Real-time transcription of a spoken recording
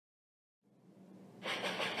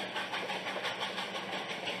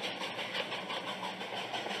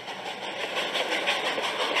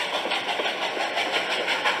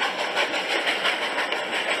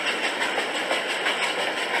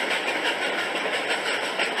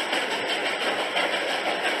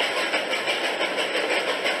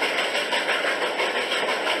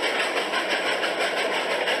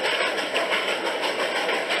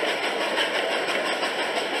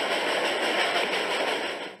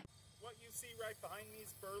Right behind me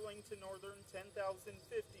is Burlington Northern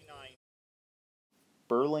 10,059.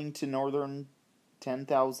 Burlington Northern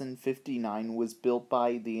 10,059 was built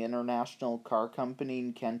by the International Car Company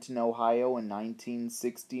in Kenton, Ohio in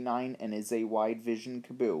 1969 and is a wide vision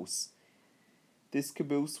caboose. This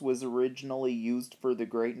caboose was originally used for the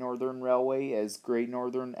Great Northern Railway as Great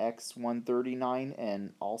Northern X-139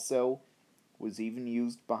 and also was even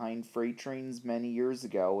used behind freight trains many years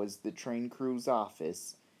ago as the train crew's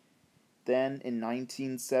office. Then in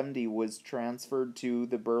 1970 was transferred to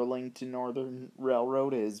the Burlington Northern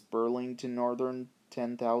Railroad as Burlington Northern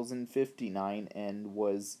 10,059 and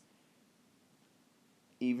was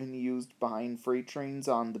even used behind freight trains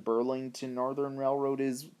on the Burlington Northern Railroad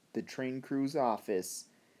as the train crew's office.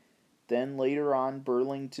 Then later on,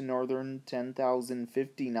 Burlington Northern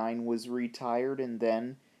 10,059 was retired and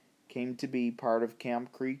then came to be part of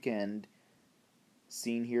Camp Creek and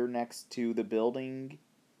seen here next to the building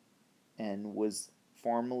and was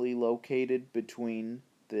formerly located between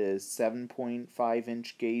the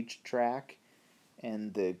 7.5-inch gauge track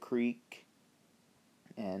and the creek,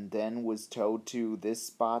 and then was towed to this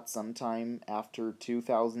spot sometime after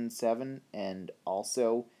 2007 and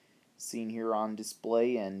also seen here on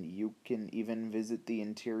display, and you can even visit the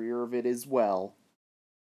interior of it as well.